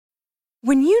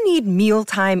When you need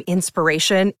mealtime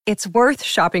inspiration, it's worth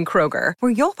shopping Kroger,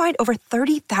 where you'll find over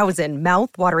 30,000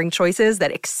 mouth-watering choices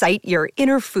that excite your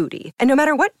inner foodie. And no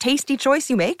matter what tasty choice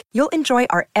you make, you'll enjoy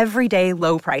our everyday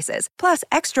low prices, plus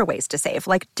extra ways to save,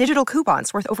 like digital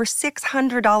coupons worth over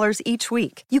 $600 each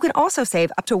week. You can also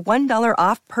save up to $1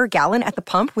 off per gallon at the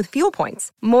pump with fuel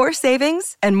points. More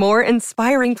savings and more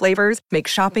inspiring flavors make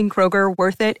shopping Kroger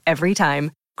worth it every time.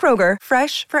 Kroger,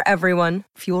 fresh for everyone.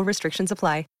 Fuel restrictions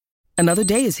apply. Another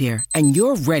day is here, and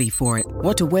you're ready for it.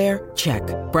 What to wear? Check.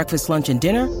 Breakfast, lunch, and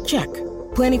dinner? Check.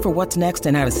 Planning for what's next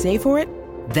and how to save for it?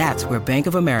 That's where Bank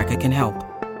of America can help.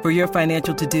 For your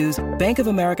financial to-dos, Bank of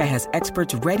America has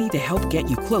experts ready to help get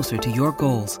you closer to your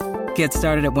goals. Get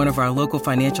started at one of our local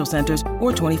financial centers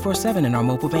or 24/7 in our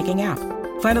mobile banking app.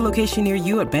 Find a location near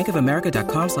you at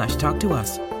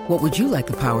bankofamerica.com/talktous. What would you like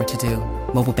the power to do?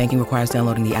 Mobile banking requires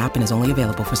downloading the app and is only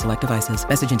available for select devices.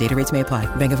 Message and data rates may apply.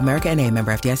 Bank of America N.A.,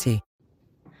 member FDIC.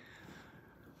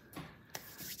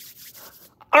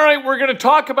 All right, we're going to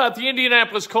talk about the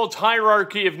Indianapolis Colts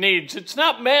hierarchy of needs. It's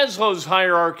not Maslow's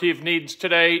hierarchy of needs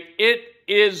today. It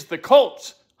is the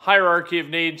Colts hierarchy of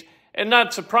needs. And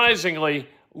not surprisingly,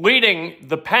 leading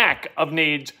the pack of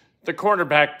needs, the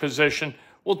cornerback position.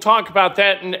 We'll talk about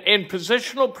that in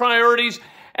positional priorities,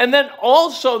 and then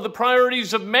also the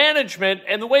priorities of management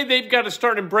and the way they've got to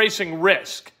start embracing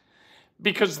risk.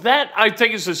 Because that, I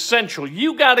think, is essential.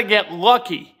 You got to get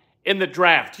lucky in the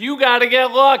draft. You got to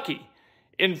get lucky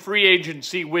in free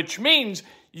agency, which means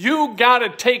you got to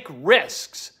take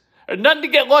risks. There's nothing to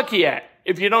get lucky at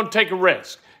if you don't take a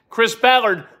risk. Chris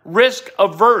Ballard, risk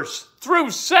averse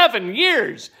through 7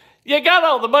 years. You got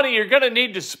all the money you're going to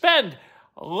need to spend.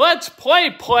 Let's play,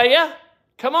 playa.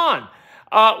 Come on.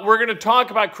 We're going to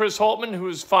talk about Chris Holtmann, who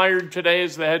was fired today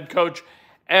as the head coach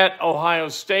at Ohio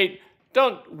State.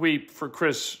 Don't weep for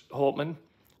Chris Holtmann.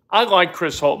 I like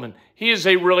Chris Holtmann. He is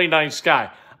a really nice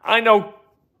guy. I know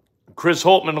Chris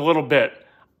Holtmann a little bit.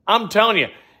 I'm telling you,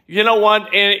 you know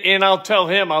what? And I'll tell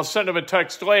him, I'll send him a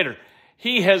text later.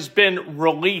 He has been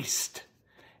released.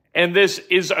 And this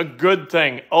is a good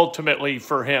thing, ultimately,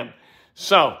 for him.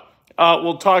 So,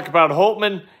 we'll talk about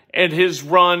Holtmann and his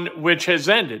run, which has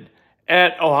ended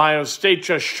at Ohio State,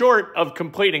 just short of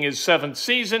completing his 7th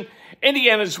season.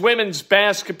 Indiana's women's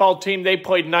basketball team, they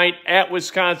played night at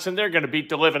Wisconsin. They're going to beat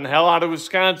the living hell out of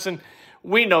Wisconsin.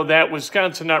 We know that.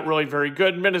 Wisconsin not really very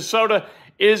good. Minnesota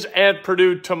is at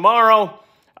Purdue tomorrow.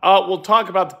 We'll talk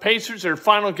about the Pacers, their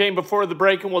final game before the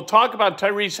break, and we'll talk about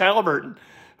Tyrese Halliburton,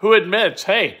 who admits,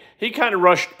 hey, he kind of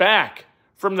rushed back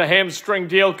from the hamstring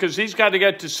deal because he's got to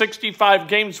get to 65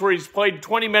 games where he's played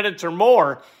 20 minutes or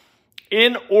more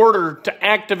in order to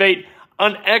activate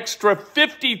an extra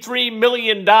 $53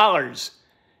 million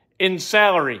in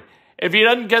salary. If he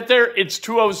doesn't get there, it's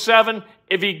 207.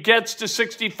 If he gets to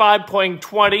 65 playing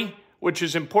 20, which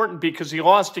is important because he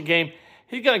lost a game,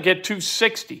 he's going to get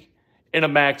 260 in a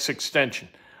max extension.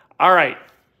 All right.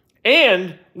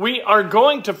 And we are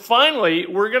going to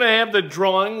we're going to have the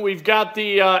drawing. We've got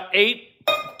the 8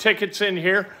 tickets in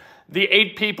here. The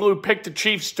 8 people who picked the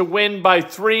Chiefs to win by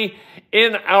 3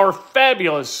 in our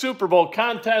fabulous Super Bowl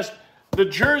contest. The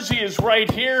jersey is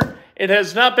right here. It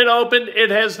has not been opened. It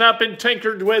has not been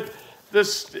tinkered with. The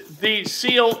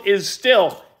seal is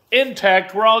still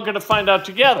intact. We're all going to find out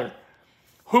together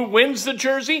who wins the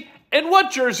jersey and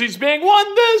what jersey's being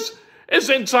won. This is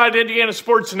Inside Indiana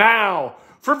Sports Now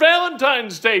for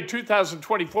Valentine's Day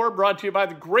 2024, brought to you by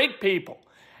the great people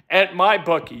at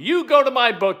MyBookie. You go to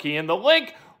MyBookie, and the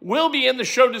link will be in the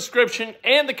show description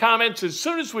and the comments as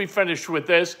soon as we finish with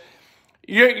this.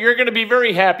 You're going to be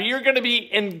very happy. You're going to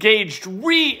be engaged,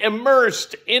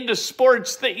 re-immersed into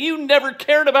sports that you never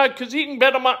cared about because you can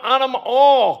bet on them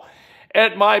all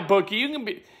at MyBookie. You can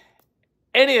be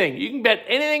anything. You can bet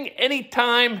anything,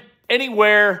 anytime,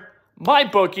 anywhere.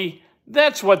 MyBookie,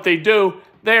 that's what they do.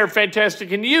 They are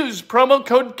fantastic. And use promo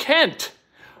code Kent.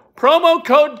 Promo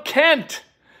code Kent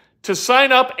to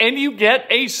sign up, and you get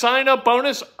a sign-up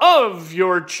bonus of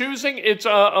your choosing. It's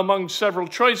among several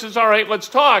choices. All right, let's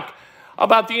talk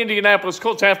about the Indianapolis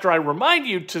Colts after I remind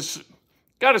you to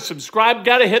got to subscribe,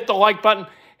 got to hit the like button,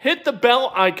 hit the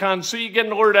bell icon so you get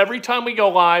an alert every time we go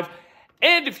live.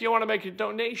 And if you want to make a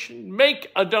donation,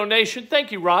 make a donation.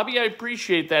 Thank you, Robbie. I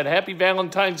appreciate that. Happy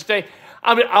Valentine's Day.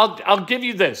 I mean, I'll give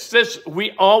you this.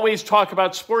 We always talk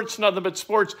about sports, nothing but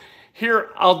sports. Here,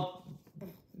 I'll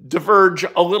diverge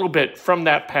a little bit from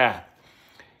that path.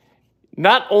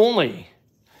 Not only,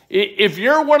 if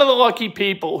you're one of the lucky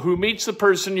people who meets the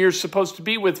person you're supposed to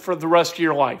be with for the rest of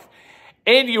your life,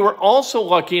 and you are also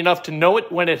lucky enough to know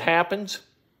it when it happens,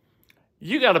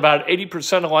 you got about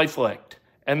 80% of life licked.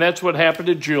 And that's what happened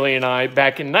to Julie and I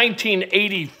back in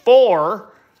 1984.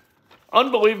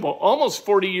 Unbelievable, almost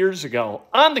 40 years ago,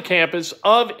 on the campus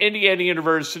of Indiana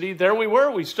University. There we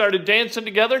were. We started dancing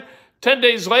together. 10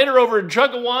 days later, over a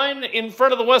jug of wine in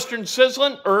front of the Western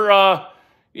Sizzlin',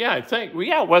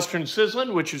 Western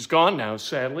Sizzlin', which is gone now,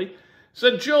 sadly.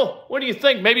 Said, Jewel, what do you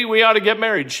think? Maybe we ought to get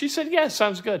married. She said, yeah,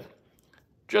 sounds good.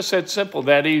 Just that simple,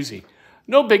 that easy.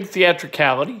 No big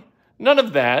theatricality. None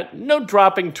of that. No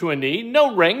dropping to a knee.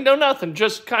 No ring. No nothing.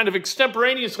 Just kind of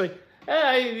extemporaneously.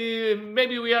 Hey,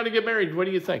 maybe we ought to get married. What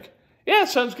do you think? Yeah,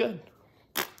 sounds good.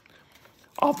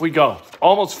 Off we go.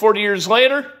 Almost 40 years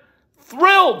later,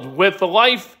 thrilled with the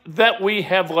life that we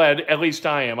have led. At least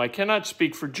I am. I cannot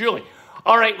speak for Julie.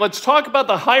 All right, let's talk about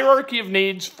the hierarchy of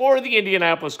needs for the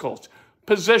Indianapolis Colts.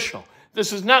 Positional.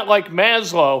 This is not like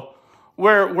Maslow,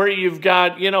 where you've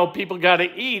got, people got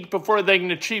to eat before they can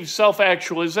achieve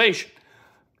self-actualization.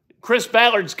 Chris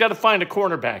Ballard's got to find a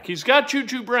cornerback. He's got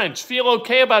Juju Brents. Feel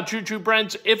okay about Juju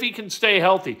Brents if he can stay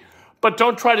healthy. But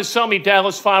don't try to sell me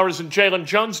Dallas Flowers and Jalen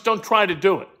Jones. Don't try to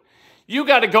do it. You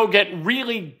got to go get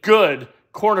really good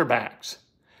cornerbacks.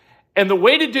 And the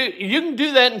way to you can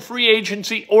do that in free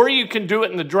agency or you can do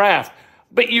it in the draft.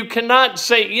 But you cannot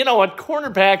say,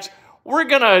 cornerbacks, we're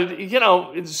going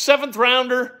to, seventh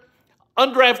rounder,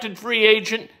 undrafted free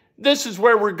agent, this is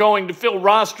where we're going to fill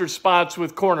roster spots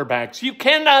with cornerbacks. You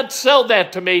cannot sell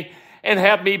that to me and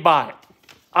have me buy it.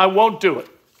 I won't do it.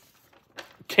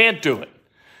 Can't do it.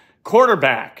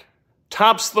 Cornerback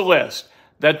tops the list.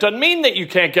 That doesn't mean that you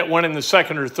can't get one in the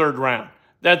second or third round.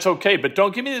 That's okay, but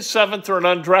don't give me the seventh or an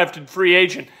undrafted free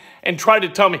agent and try to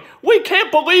tell me, we can't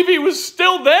believe he was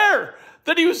still there,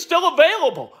 that he was still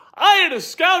available. I had a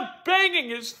scout banging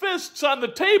his fists on the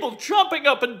table, jumping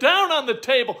up and down on the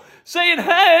table, saying,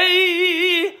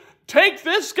 hey, take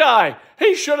this guy.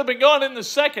 He should have been gone in the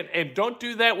second. And don't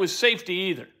do that with safety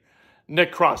either.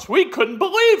 Nick Cross, we couldn't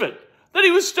believe it, that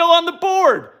he was still on the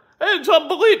board. It's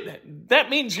unbelievable. That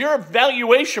means your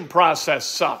evaluation process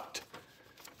sucked.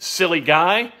 Silly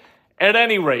guy. At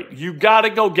any rate, you got to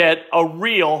go get a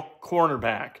real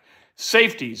cornerback.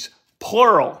 Safeties,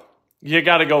 plural. You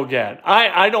got to go get.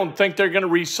 I don't think they're going to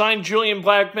re-sign Julian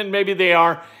Blackmon. Maybe they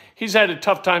are. He's had a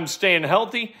tough time staying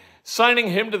healthy. Signing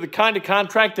him to the kind of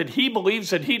contract that he believes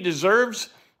that he deserves,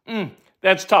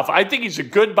 that's tough. I think he's a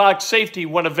good box safety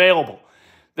when available.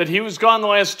 That he was gone the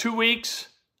last 2 weeks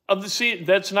of the season,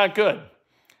 that's not good.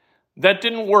 That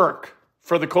didn't work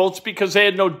for the Colts because they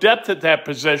had no depth at that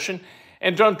position.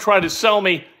 And don't try to sell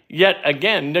me yet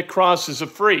again, Nick Cross is a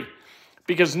free.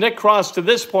 Because Nick Cross to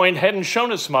this point hadn't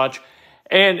shown us much.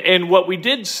 And what we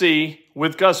did see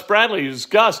with Gus Bradley is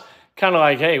Gus kind of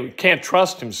like, hey, we can't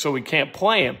trust him, so we can't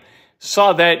play him.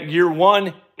 Saw that year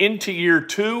one into year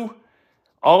two.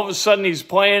 All of a sudden he's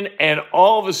playing, and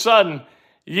all of a sudden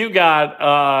you got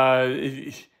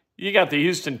the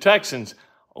Houston Texans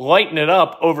lighting it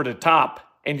up over the top,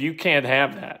 and you can't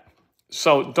have that.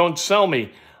 So don't sell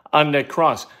me on Nick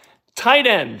Cross. Tight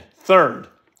end, third.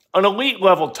 An elite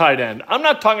level tight end. I'm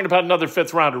not talking about another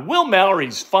fifth rounder. Will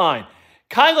Mallory's fine.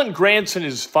 Kylan Granson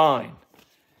is fine.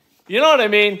 You know what I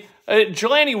mean?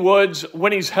 Jelani Woods,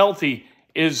 when he's healthy,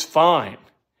 is fine.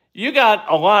 You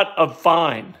got a lot of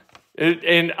fine.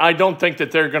 And I don't think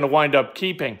that they're going to wind up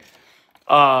keeping.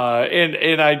 Mo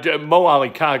Ali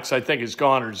Cox, I think, is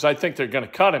goners. I think they're going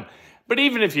to cut him. But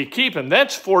even if you keep him,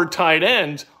 that's four tight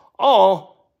ends.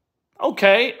 All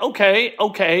okay.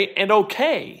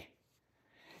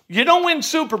 You don't win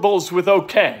Super Bowls with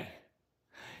okay.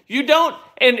 You don't.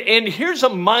 And here's a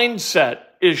mindset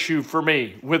issue for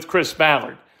me with Chris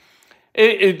Ballard.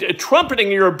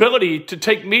 Trumpeting your ability to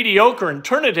take mediocre and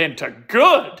turn it into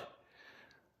good.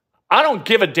 I don't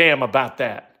give a damn about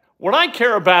that. What I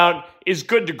care about is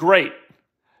good to great.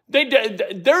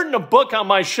 They're in a book on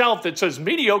my shelf that says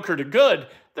mediocre to good.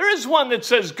 There is one that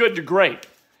says good to great.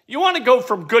 You want to go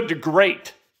from good to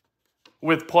great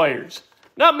with players,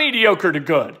 not mediocre to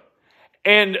good.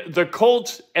 And the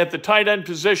Colts at the tight end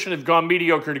position have gone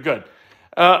mediocre to good.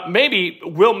 Maybe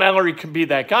Will Mallory can be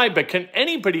that guy, but can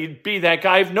anybody be that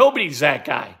guy if nobody's that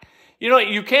guy?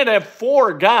 You can't have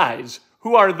four guys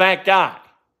who are that guy.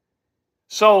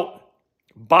 So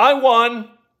buy one,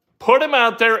 put him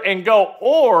out there and go,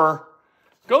 or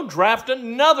go draft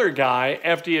another guy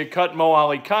after you cut Mo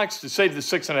Ali Cox to save the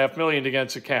 $6.5 million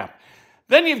against the cap.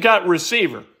 Then you've got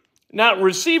receiver. Now,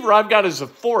 receiver I've got as a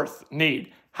fourth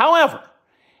need. However,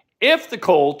 if the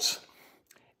Colts,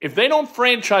 if they don't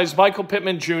franchise Michael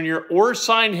Pittman Jr. or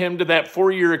sign him to that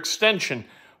 4-year extension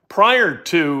prior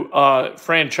to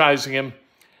franchising him,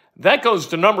 that goes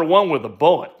to number one with a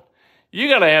bullet. You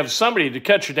got to have somebody to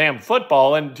catch a damn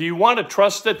football. And do you want to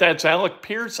trust that that's Alec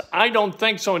Pierce? I don't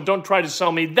think so, and don't try to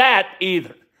sell me that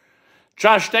either.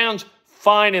 Josh Downs,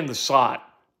 fine in the slot.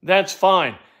 That's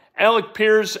fine. Alec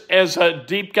Pierce as a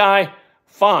deep guy,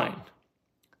 fine.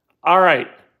 All right.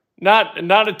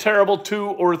 Not a terrible 2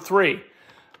 or 3.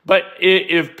 But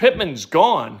if Pittman's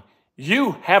gone,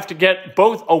 you have to get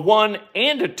both a 1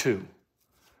 and a 2.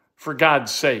 For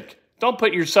God's sake. Don't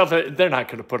put yourself, they're not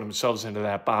going to put themselves into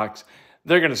that box.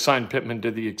 They're going to sign Pittman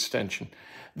to the extension.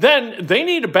 Then they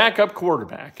need a backup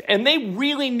quarterback, and they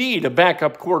really need a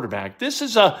backup quarterback. This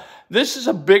is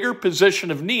a bigger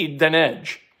position of need than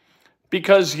edge.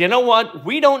 Because you know what?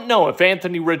 We don't know if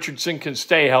Anthony Richardson can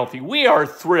stay healthy. We are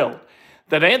thrilled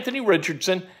that Anthony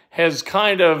Richardson has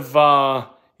kind of,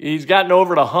 he's gotten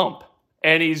over the hump,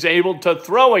 and he's able to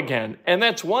throw again, and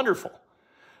that's wonderful.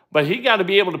 But he got to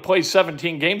be able to play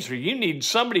 17 games, or you need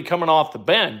somebody coming off the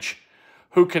bench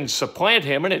who can supplant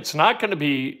him, and it's not going to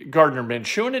be Gardner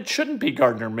Minshew, and it shouldn't be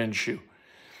Gardner Minshew.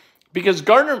 Because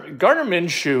Gardner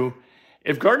Minshew,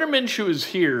 if Gardner Minshew is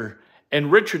here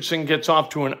and Richardson gets off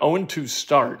to an 0-2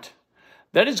 start,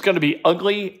 that is going to be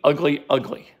ugly, ugly,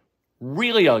 ugly.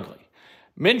 Really ugly.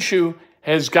 Minshew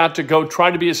has got to go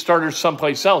try to be a starter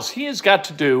someplace else. He has got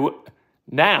to do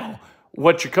now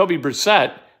what Jacoby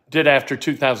Brissett did after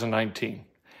 2019.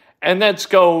 And that's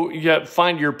go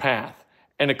find your path.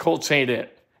 And the Colts ain't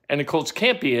it. And the Colts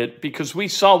can't be it because we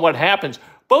saw what happens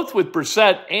both with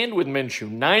Brissett and with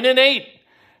Minshew. 9-8.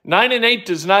 9-8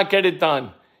 does not get it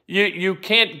done. You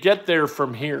can't get there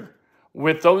from here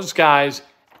with those guys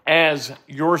as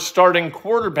your starting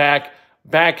quarterback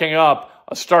backing up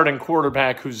a starting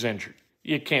quarterback who's injured.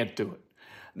 You can't do it.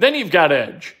 Then you've got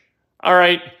edge. All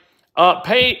right.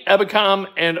 Pay Ebicom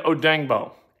and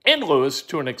Odengbo and Lewis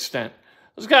to an extent.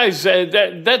 Those guys,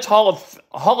 that's Hall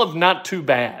of not too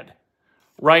bad,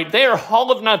 right? They are Hall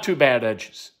of not too bad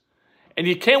edges. And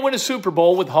you can't win a Super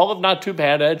Bowl with Hall of not too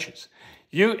bad edges.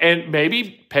 And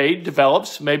maybe Pay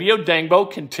develops. Maybe Odengbo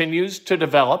continues to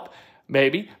develop.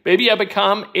 Maybe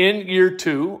Ebicom in year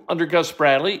 2 under Gus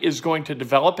Bradley is going to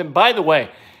develop. And by the way,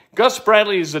 Gus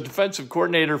Bradley is the defensive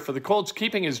coordinator for the Colts,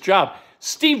 keeping his job.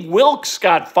 Steve Wilkes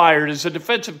got fired as the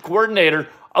defensive coordinator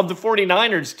of the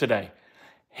 49ers today.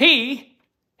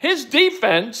 His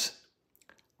defense,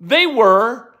 they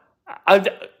were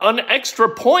an extra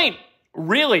point,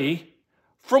 really,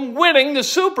 from winning the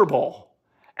Super Bowl.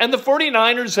 And the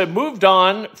 49ers have moved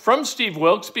on from Steve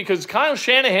Wilkes because Kyle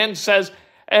Shanahan says,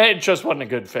 it just wasn't a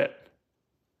good fit.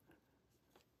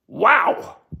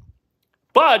 Wow.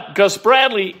 But Gus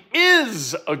Bradley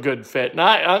is a good fit. And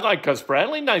I like Gus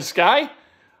Bradley, nice guy.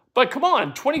 But come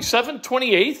on, 27th,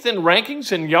 28th in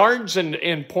rankings and yards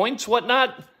and points,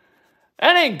 whatnot.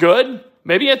 That ain't good.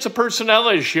 Maybe it's a personnel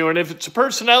issue. And if it's a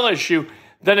personnel issue,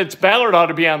 then it's Ballard ought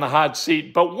to be on the hot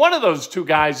seat. But one of those two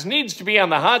guys needs to be on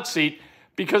the hot seat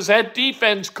because that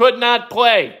defense could not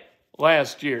play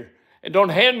last year. And don't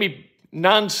hand me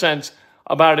nonsense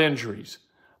about injuries.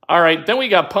 All right, then we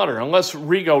got punter, unless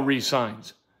Rigo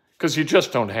resigns, because you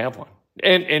just don't have one.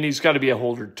 And he's got to be a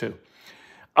holder too.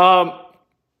 The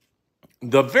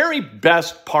very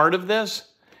best part of this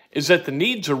is that the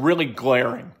needs are really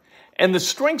glaring. And the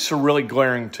strengths are really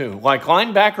glaring too. Like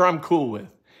linebacker, I'm cool with.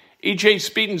 E.J.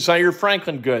 Speed and Zaire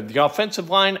Franklin, good. The offensive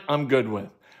line, I'm good with.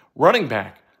 Running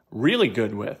back, really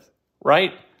good with.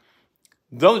 Right?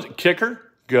 Those kicker,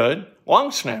 good. Long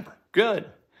snapper, good.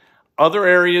 Other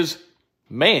areas,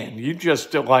 man, you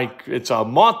just like it's a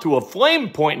moth to a flame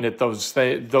pointing at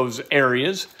those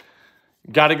areas.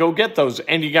 Got to go get those,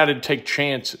 and you got to take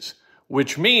chances,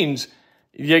 which means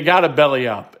you got to belly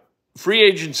up. Free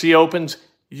agency opens,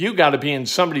 you got to be in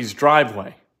somebody's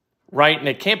driveway, right? And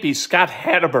it can't be Scott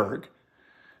Hatteberg.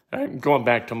 I'm going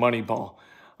back to Moneyball.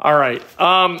 All right.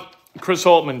 Chris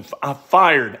Holtmann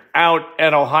fired out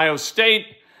at Ohio State.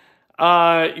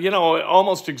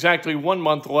 Almost exactly 1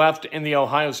 month left in the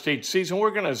Ohio State season.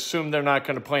 We're going to assume they're not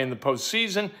going to play in the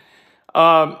postseason.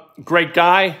 Great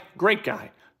guy,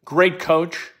 great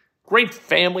coach, great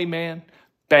family man,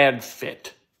 bad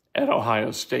fit at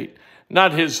Ohio State.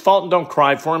 Not his fault, and don't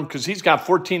cry for him because he's got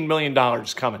 $14 million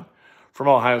coming from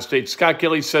Ohio State. Scott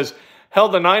Gillies says, hell,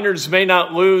 the Niners may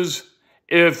not lose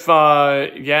if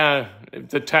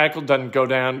the tackle doesn't go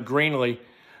down, Greenlee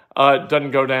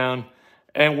doesn't go down,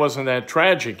 and wasn't that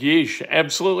tragic. Yeesh,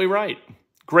 absolutely right.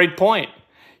 Great point.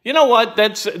 You know what?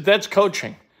 That's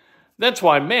coaching. That's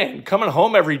why, man, coming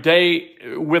home every day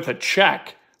with a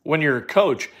check when you're a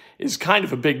coach is kind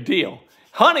of a big deal.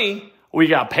 Honey, we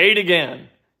got paid again.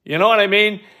 You know what I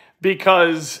mean?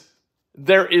 Because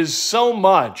there is so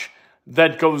much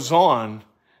that goes on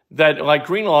that, like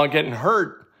Greenlaw getting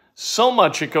hurt, So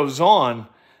much it goes on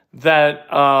that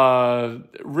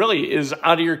really is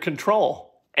out of your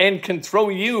control and can throw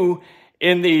you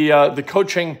in the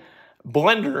coaching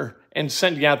blender and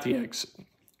send you out the exit.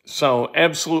 So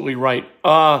absolutely right.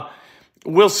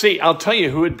 We'll see. I'll tell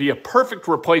you who would be a perfect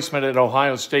replacement at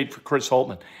Ohio State for Chris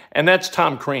Holtmann, and that's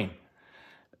Tom Crean.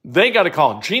 They got to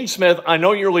call Gene Smith. I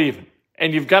know you're leaving,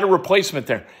 and you've got a replacement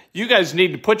there. You guys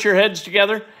need to put your heads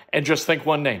together and just think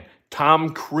one name. Tom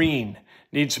Crean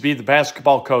needs to be the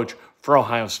basketball coach for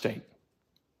Ohio State.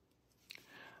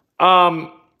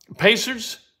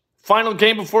 Pacers, final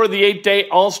game before the 8-day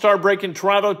All-Star break in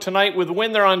Toronto tonight. With a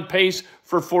win, they're on pace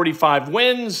for 45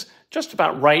 wins, just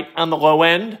about right on the low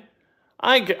end.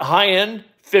 High end,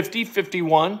 50,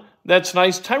 51. That's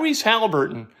nice. Tyrese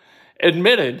Halliburton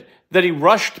admitted that he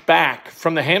rushed back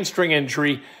from the hamstring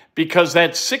injury because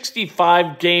that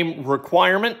 65-game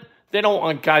requirement, they don't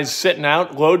want guys sitting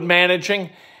out, load managing,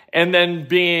 and then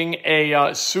being a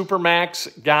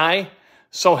supermax guy.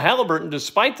 So Halliburton,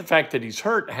 despite the fact that he's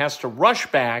hurt, has to rush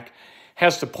back,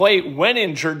 has to play when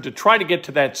injured to try to get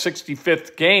to that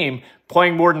 65th game,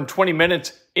 playing more than 20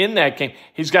 minutes in that game.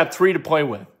 He's got 3 to play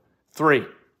with. 3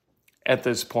 at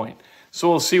this point. So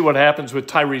we'll see what happens with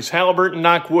Tyrese Halliburton.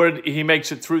 Knock wood, he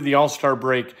makes it through the All-Star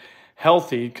break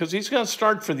healthy because he's going to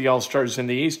start for the All-Stars in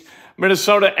the East.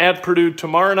 Minnesota at Purdue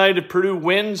tomorrow night. If Purdue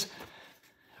wins,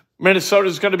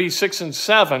 Minnesota's going to be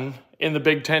 6-7 in the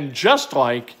Big Ten, just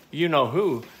like you know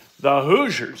who, the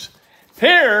Hoosiers.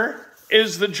 Here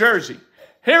is the jersey.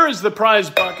 Here is the prize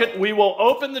bucket. We will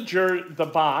open the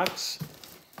box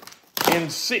and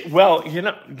see. Well,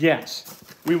 yes.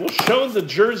 We will show the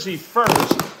jersey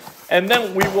first, and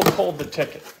then we will pull the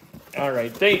ticket. All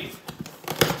right. They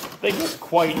get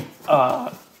quite...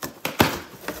 I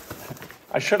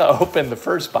should have opened the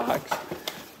first box,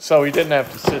 so we didn't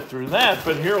have to sit through that,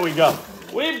 but here we go.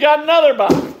 We've got another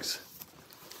box.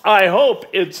 I hope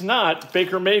it's not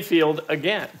Baker Mayfield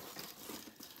again.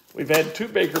 We've had 2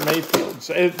 Baker Mayfields.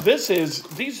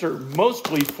 These are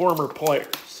mostly former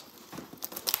players,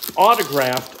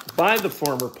 autographed by the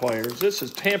former players. This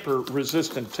is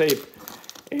tamper-resistant tape,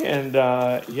 and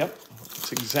yep,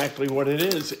 that's exactly what it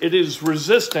is. It is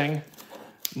resisting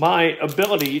my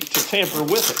ability to tamper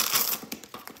with it.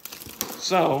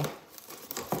 So,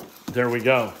 there we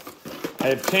go. I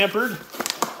have tampered,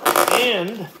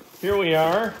 and here we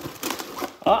are.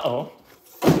 Uh-oh.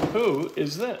 Who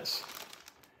is this?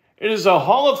 It is a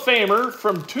Hall of Famer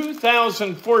from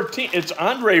 2014. It's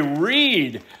Andre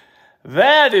Reed.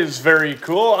 That is very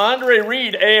cool. Andre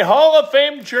Reed, a Hall of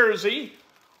Fame jersey,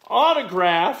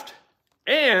 autographed,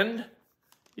 and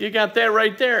you got that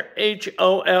right there,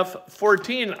 HOF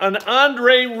 14, an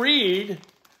Andre Reed,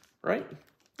 right?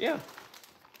 Yeah.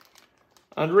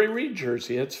 Andre Reed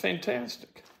jersey. It's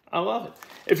fantastic. I love it.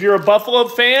 If you're a Buffalo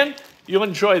fan, you'll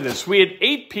enjoy this. We had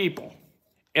 8 people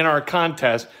in our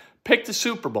contest pick the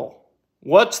Super Bowl.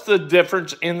 What's the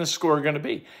difference in the score going to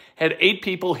be? Had 8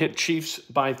 people hit Chiefs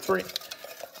by 3.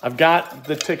 I've got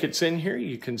the tickets in here.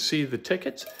 You can see the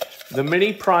tickets. The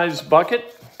mini prize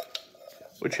bucket,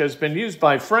 which has been used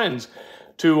by friends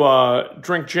to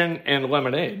drink gin and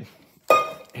lemonade.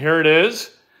 Here it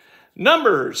is.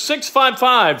 Number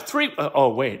 6553.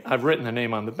 Oh, wait. I've written the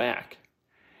name on the back.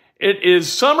 It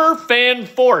is Summer Fan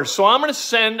 4. So I'm going to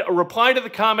send a reply to the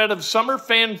comment of Summer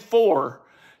Fan 4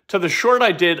 to the short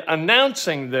I did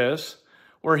announcing this,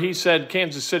 where he said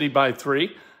Kansas City by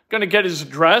 3. Going to get his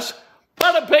address.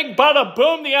 Bada bing, bada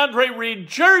boom, the Andre Reed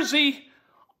jersey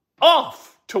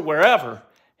off to wherever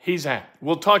he's at.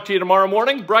 We'll talk to you tomorrow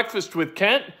morning. Breakfast with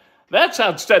Kent. That's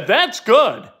outstanding. That's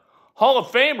good. Hall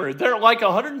of Famer. There are like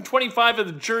 125 of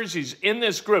the jerseys in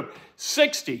this group.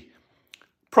 60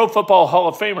 Pro Football Hall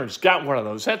of Famers got one of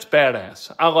those. That's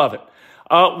badass. I love it.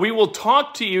 We will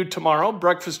talk to you tomorrow.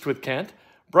 Breakfast with Kent.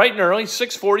 Bright and early,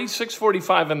 6:40,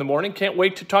 6:45 in the morning. Can't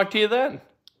wait to talk to you then.